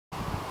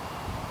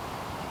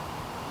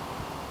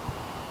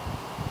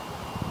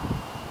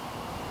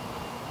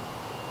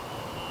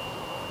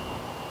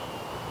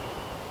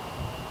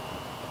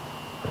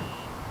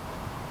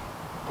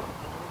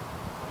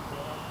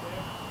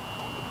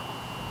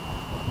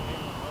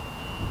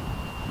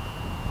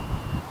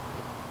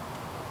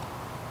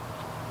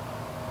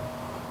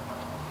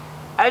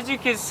As you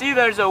can see,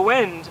 there's a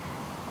wind.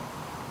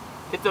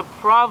 It's a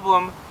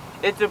problem.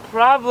 It's a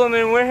problem,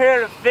 and we're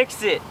here to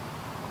fix it.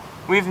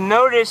 We've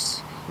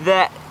noticed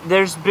that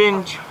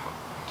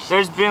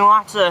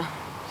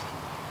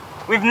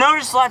we've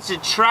noticed lots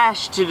of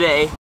trash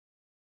today.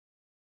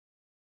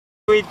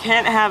 We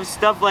can't have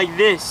stuff like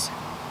this.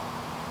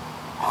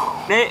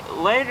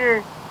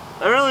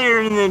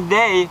 Earlier in the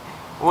day,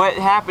 what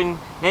happened,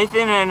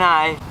 Nathan and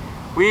I,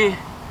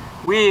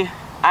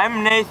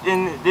 I'm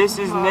Nathan, this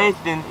is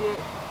Nathan.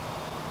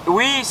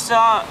 We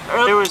saw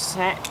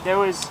there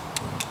was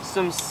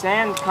some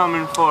sand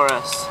coming for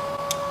us.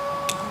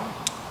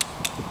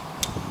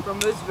 From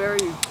this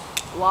very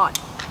lot.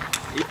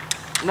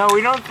 No,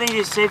 we don't think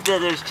it's safe that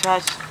there's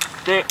trash.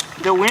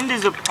 The wind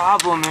is a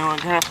problem and we're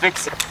gonna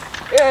fix it.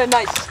 Yeah,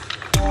 nice.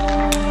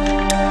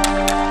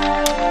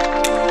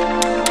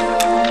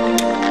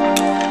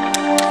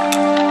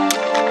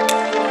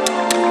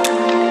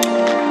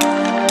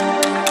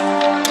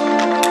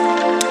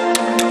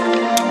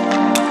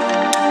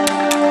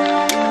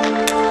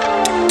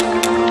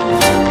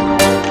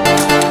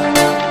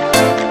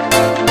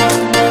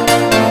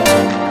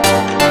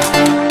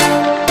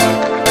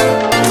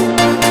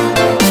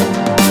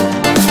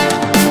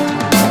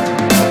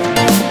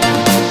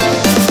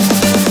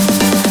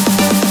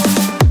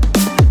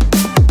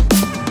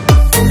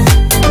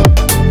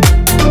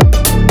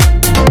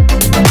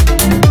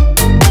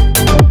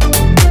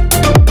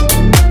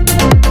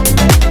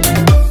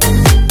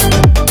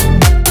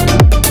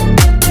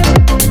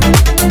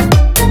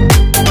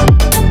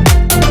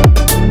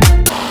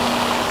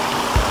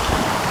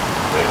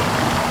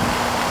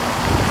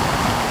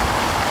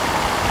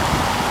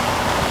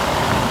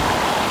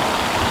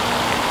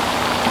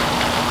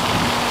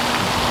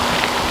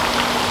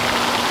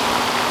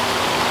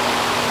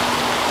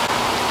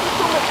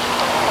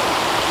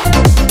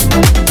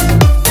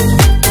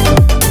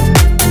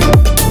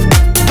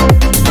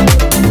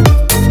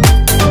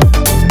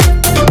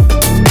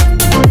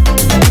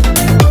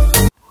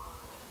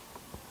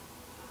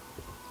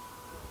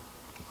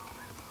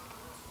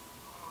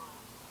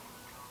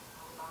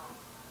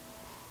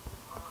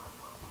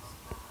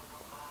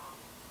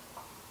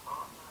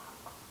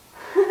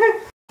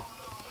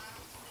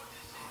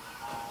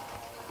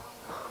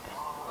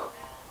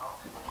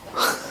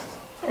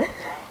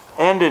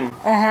 Andon,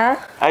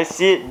 I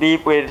see it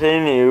deep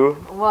within you.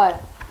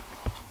 What?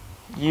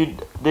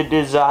 The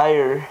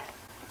desire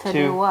to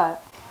do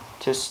what?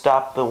 To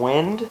stop the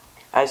wind.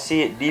 I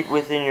see it deep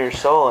within your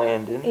soul,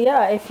 Andon.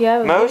 Yeah, if you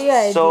have a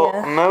idea.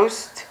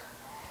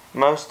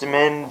 Most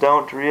men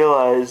don't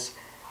realize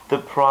the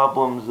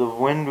problems of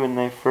wind when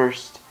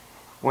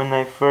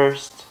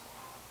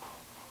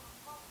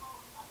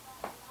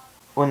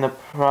the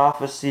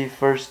prophecy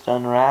first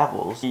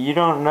unravels. You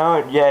don't know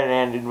it yet,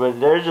 Andon, but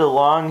there's a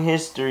long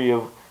history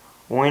of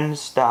wind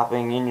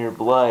stopping in your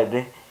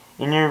blood.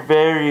 In your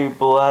very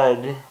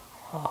blood.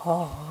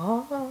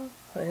 Oh,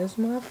 there's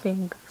my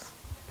fingers.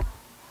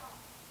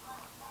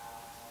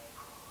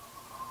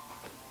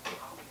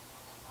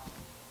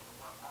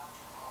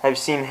 I've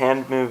seen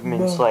hand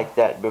movements like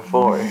that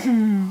before.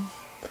 Do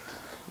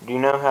you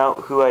know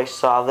who I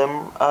saw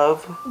them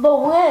of? The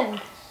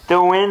wind.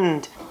 The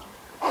wind.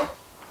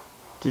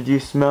 Did you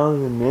smell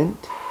the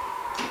mint?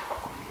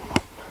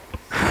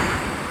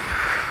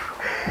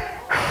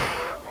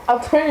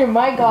 I'll turn your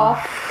mic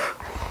off.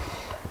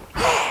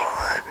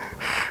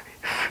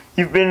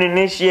 You've been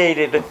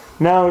initiated.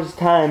 Now it's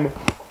time.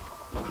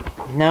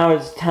 Now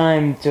it's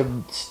time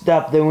to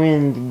stop the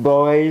wind,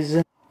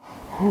 boys.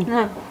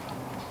 No.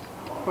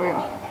 Wait.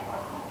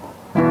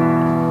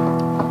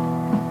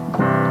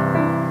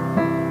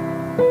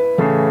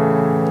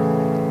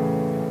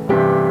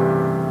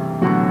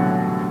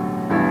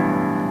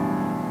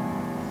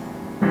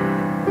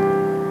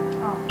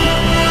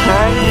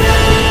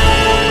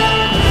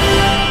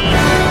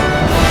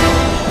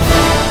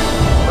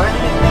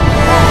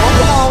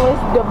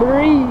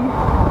 Debris.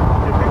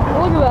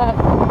 Look at that.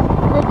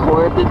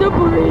 Record the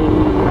debris.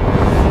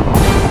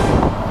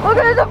 Look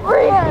at the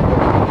debris.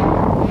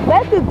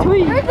 That's the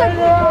tree.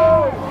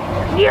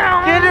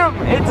 Yeah. Get him!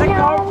 It's a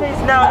car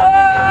chase now.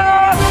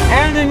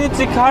 Andon, it's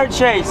a car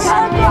chase. A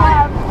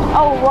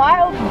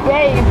wild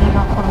babe.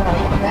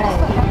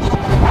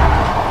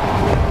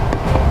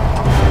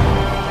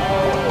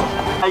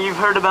 You've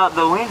heard about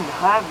the wind,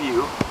 have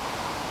you?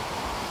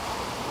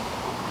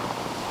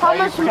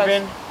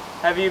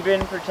 Have you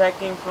been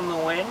protecting from the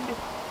wind?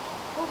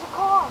 There's a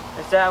car.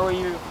 Is that what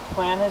your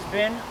plan has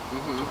been?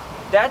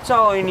 That's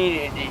all we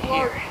needed to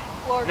hear.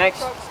 Next.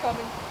 Truck's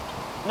coming.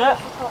 No.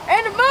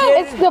 And it moves!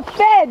 It's the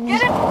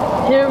feds!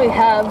 Here we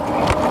have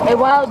a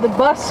wild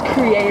bus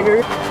creator.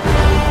 Look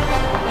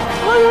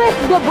at this,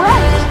 the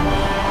bus!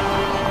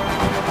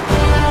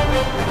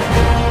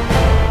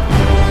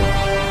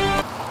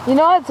 You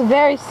know what's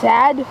very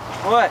sad?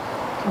 What?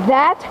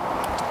 That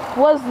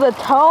was the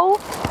toe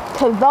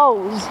to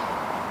those.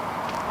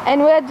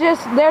 And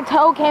their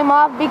toe came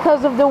off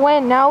because of the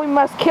wind. Now we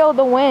must kill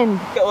the wind.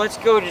 Let's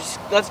go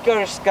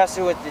discuss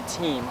it with the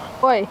team.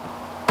 Boy,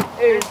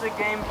 Here's the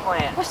game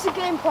plan. What's the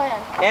game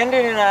plan?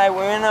 Andon and I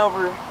went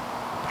over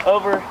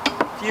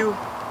a few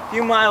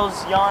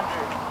miles yonder,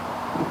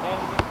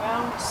 and we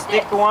found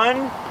stick 1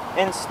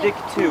 and stick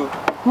 2.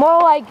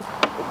 More like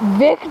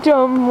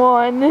victim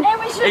 1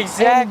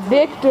 Exactly. and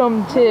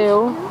victim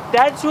 2.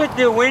 That's what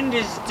the wind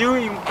is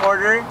doing,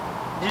 Porter.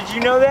 Did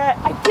you know that?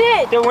 I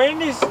did. The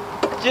wind is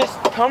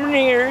just coming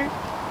here,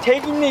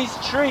 taking these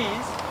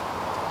trees,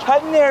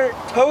 cutting their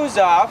toes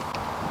off,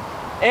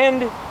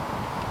 and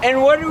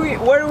what do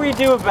we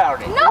do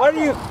about it? Nothing. What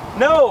do you?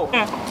 No.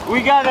 We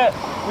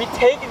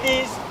take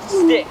these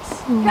sticks.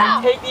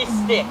 No. We take these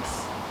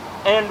sticks,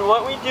 and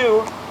what we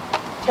do?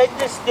 Take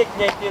this stick,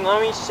 Nathan.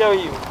 Let me show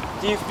you.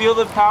 Do you feel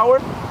the power?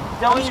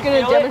 I'm just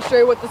gonna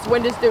demonstrate what this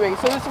wind is doing.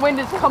 So this wind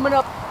is coming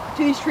up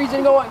to these trees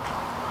and going.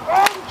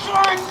 I'm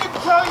trying to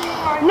tell you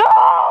my No!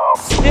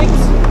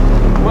 Sticks.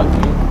 What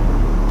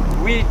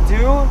we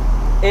do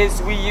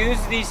is we use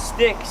these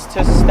sticks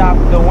to stop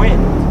the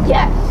wind.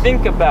 Yes.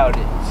 Think about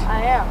it.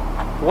 I am.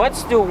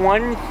 What's the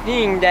one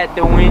thing that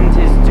the wind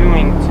is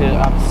doing to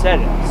upset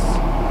us?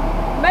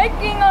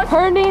 Making us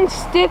hurting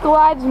stick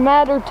lives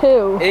matter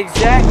too.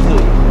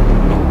 Exactly.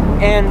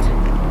 And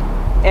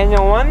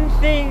the one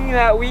thing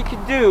that we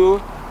could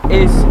do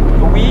is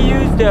we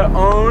use their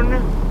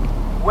own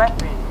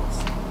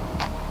weapons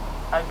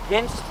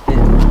against them.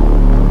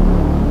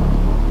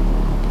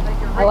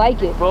 I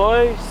like it.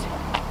 Boys,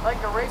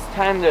 Like a race. it's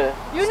time to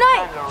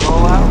Unite!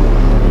 roll out.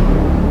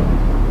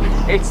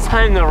 It's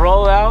time to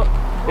roll out.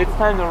 It's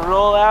time to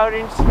roll out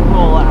and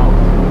roll out.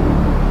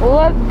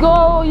 Let's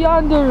go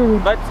yonder.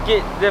 Let's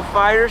get the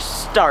fire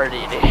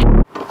started.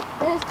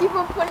 Just keep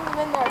on putting them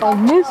in there.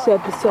 On this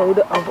episode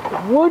of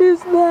What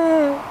Is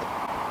That?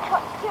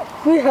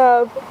 We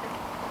have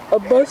a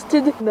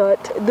busted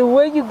nut. The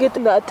way you get the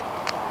nut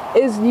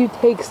is you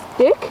take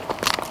stick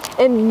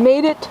and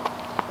mate it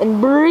and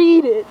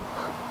breed it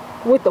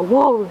with the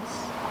walrus.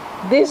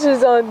 This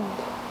is on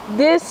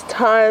this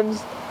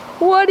time's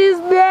What Is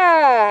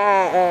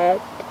That?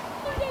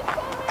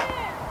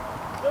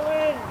 The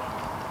wind.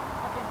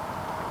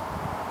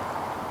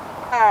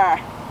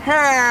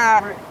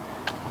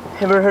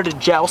 Ever heard of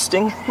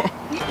jousting?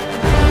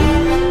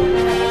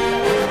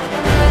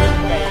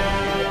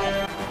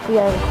 We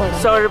are recording.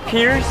 So it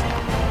appears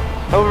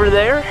over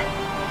there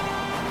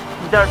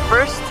is our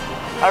first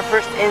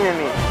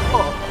enemy.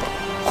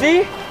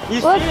 See? You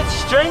Look, see its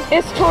strength?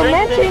 It's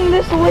tormenting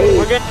this leaf.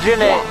 We're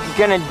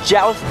gonna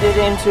joust it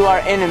into our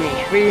enemy.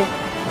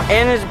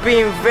 Anna's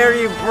being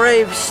very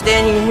brave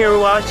standing here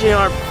watching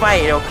our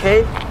fight,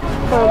 okay?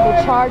 For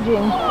the charging.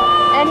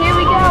 And here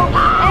we go.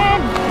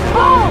 And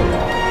boom!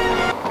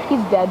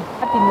 He's dead.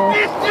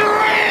 Happiness.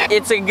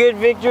 It's a good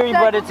victory,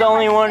 but it's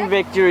only one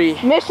victory.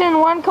 Mission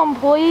 1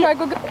 complete.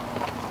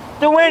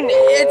 The wind,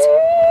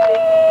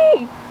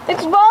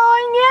 It's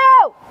following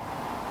you!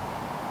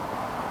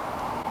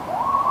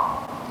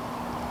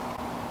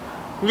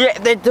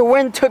 yeah, the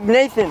wind took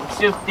Nathan.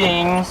 Two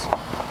things.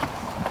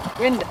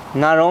 Wind.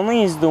 Not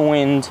only is the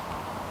wind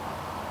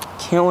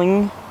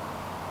killing,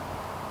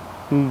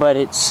 but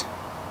it's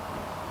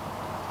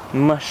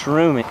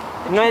mushrooming.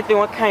 Nathan,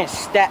 what kind of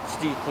stats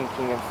do you think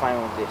you can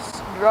find with this?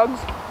 Drugs.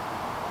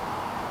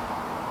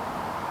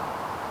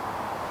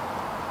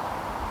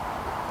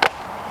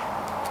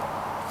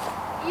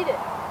 Eat it.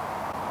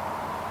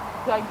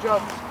 Like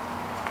drugs.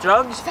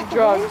 Drugs?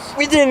 Drugs.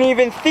 We didn't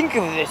even think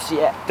of this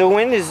yet. The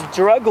wind is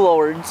drug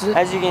lords.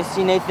 As you can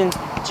see, Nathan's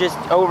just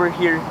over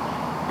here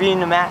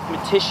being a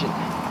mathematician.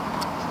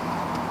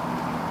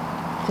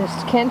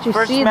 Just can't you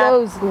First see math-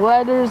 those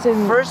letters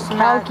and First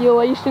math-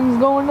 calculations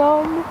going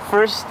on?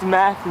 First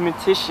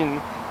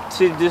mathematician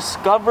to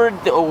discover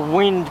the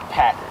wind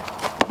pattern.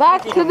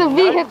 Back to the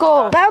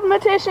vehicle.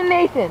 Mathematician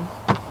Nathan.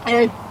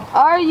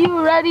 Are you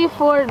ready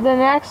for the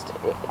next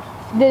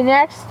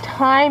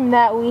time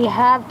that we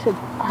have to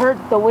hurt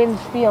the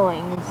wind's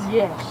feelings?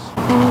 Yes.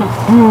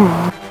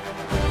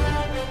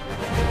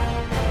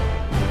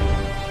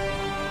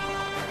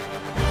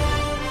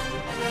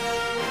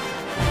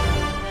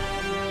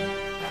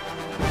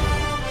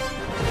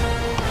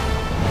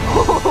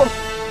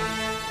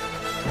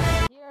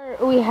 Here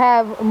we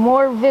have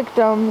more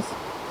victims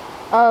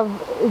of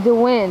the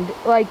wind.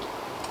 Like,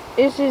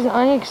 this is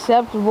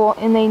unacceptable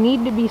and they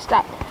need to be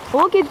stopped.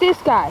 Look at this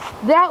guy.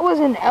 That was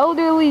an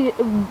elderly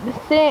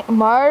thing.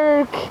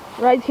 Mark,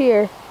 right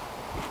here.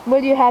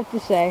 What do you have to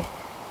say?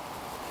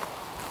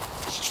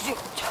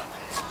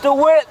 The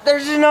wind,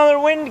 there's another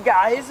wind,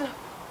 guys.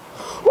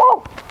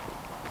 Whoa!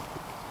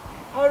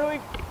 How do we...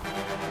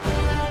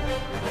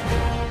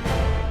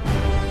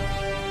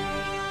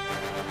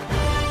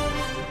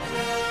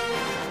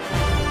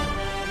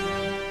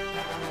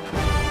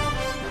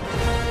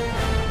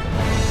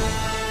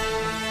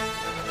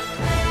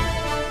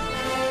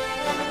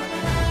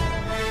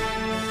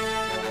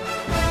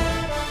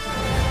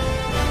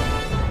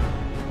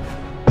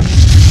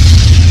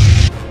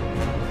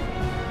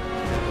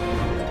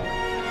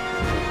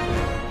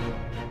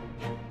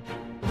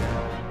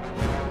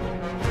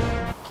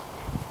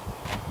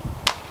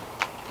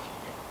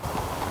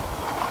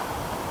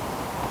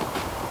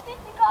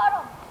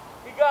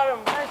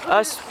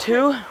 Us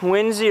 2,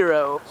 win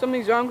 0.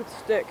 Something's wrong with the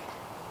stick.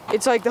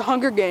 It's like the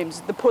Hunger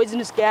Games, the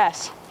poisonous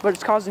gas, but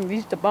it's causing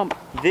these to bump.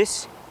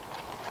 This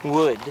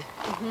wood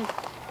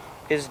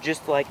is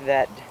just like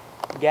that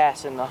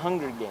gas in the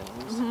Hunger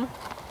Games,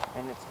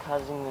 and it's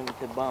causing them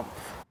to bump.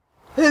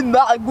 Hey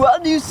Mag, why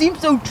do you seem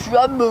so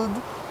troubled?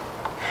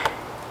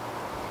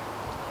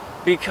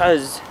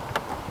 Because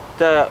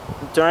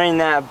during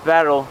that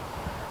battle,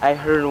 I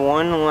heard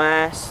one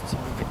last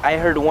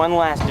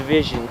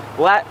vision.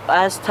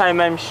 Last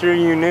time, I'm sure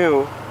you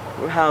knew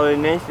how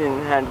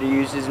Nathan had to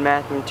use his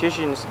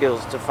mathematician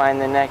skills to find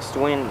the next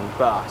wind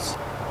boss.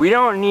 We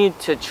don't need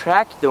to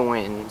track the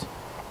wind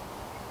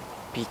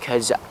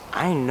because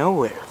I know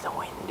where the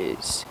wind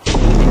is.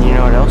 And you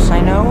know what else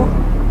I know?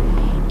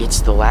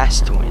 It's the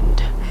last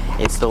wind.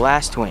 It's the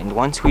last wind.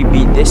 Once we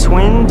beat this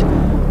wind,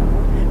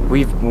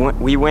 we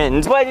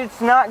win. But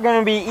it's not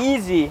gonna be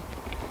easy.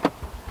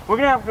 We're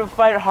gonna have to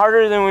fight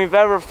harder than we've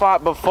ever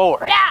fought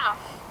before. Yeah!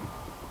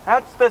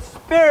 That's the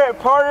spirit,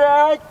 Porter.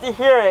 I like to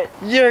hear it.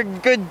 You're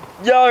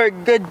a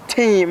good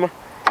team.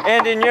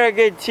 And you're a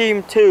good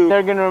team too.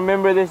 They're gonna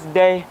remember this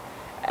day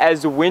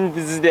as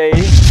Wednesday.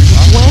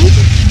 Wind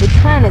would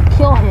kind of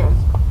kill him.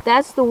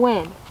 That's the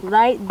wind,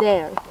 right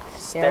there.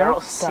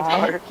 Sterile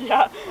Stark.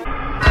 Yeah.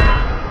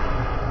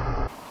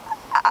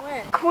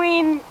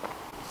 Queen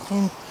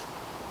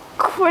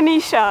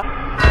Quenisha.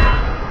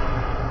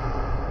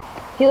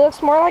 He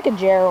looks more like a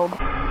Gerald.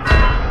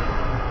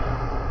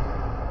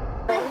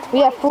 We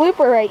have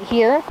Flooper right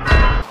here.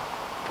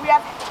 We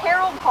have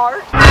Harold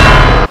Hart.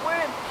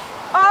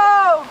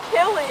 Oh,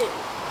 kill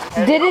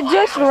it! Did it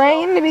just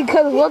rain?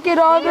 Because look at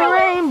all the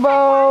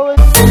rainbows.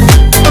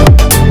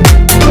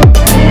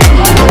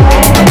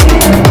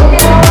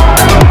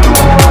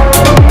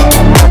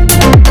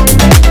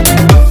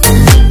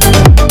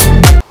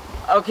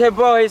 Okay,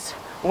 boys.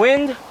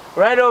 Wind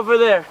right over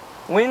there.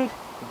 Wind,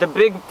 the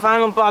big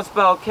final boss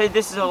battle. Okay,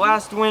 this is the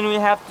last wind we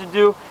have to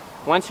do.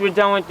 Once we're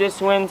done with this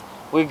wind,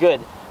 we're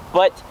good.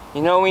 But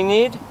you know what we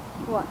need?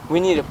 What? We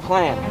need a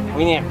plan.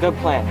 We need a good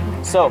plan.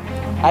 So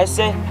I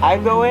say I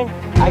go in.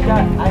 I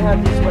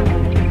have this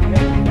weapon.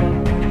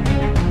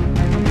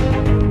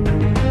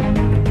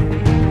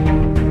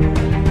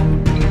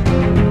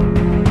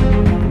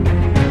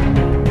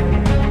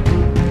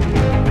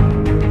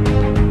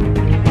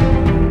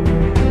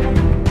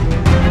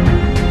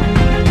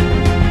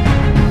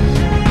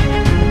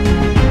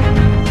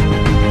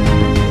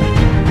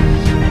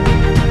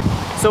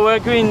 So we're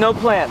agreeing, no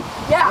plan.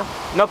 Yeah.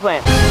 No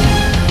plan.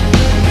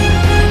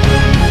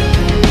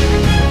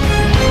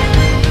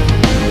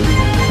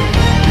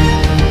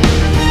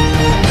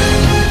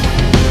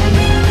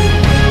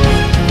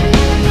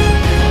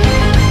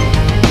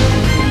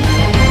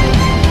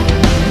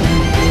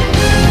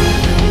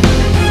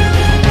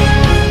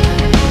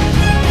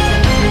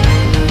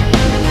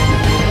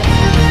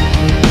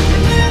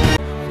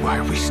 Why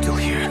are we still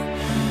here?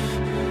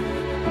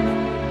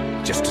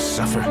 Just to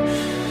suffer?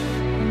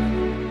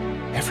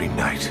 Every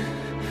night,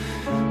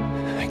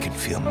 I can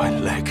feel my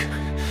leg,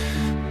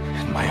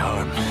 and my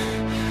arm,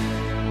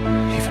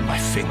 even my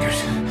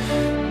fingers.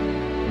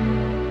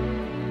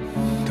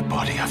 The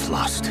body I've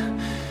lost.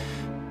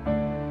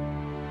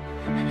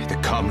 The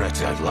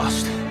comrades I've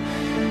lost.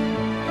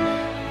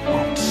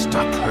 Won't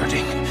stop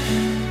hurting.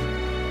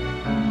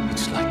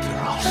 It's like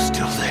they're all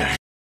still there.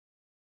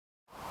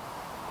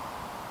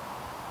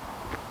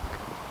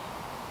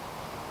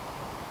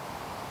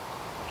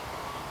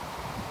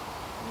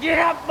 Get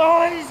up,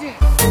 boys!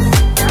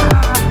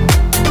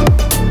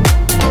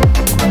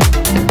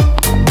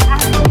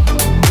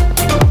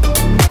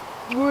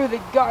 We're the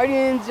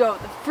guardians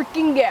of the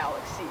freaking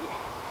galaxy.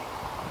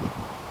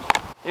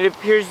 It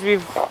appears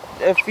we've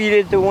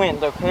defeated the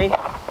wind, okay?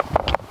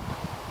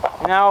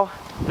 Now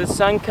the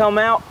sun can come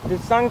out,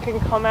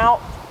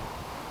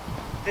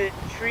 the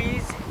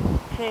trees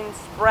can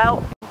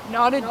sprout.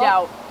 Not a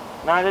doubt.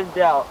 Not a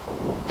doubt.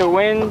 The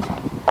wind,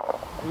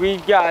 we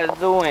got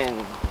the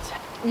wind.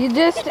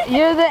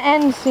 You're the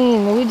end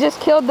scene. We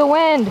just killed the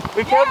wind.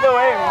 We killed the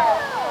wind.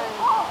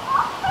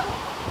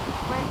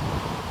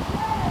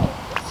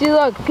 See,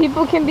 look,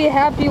 people can be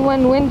happy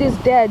when wind is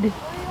dead.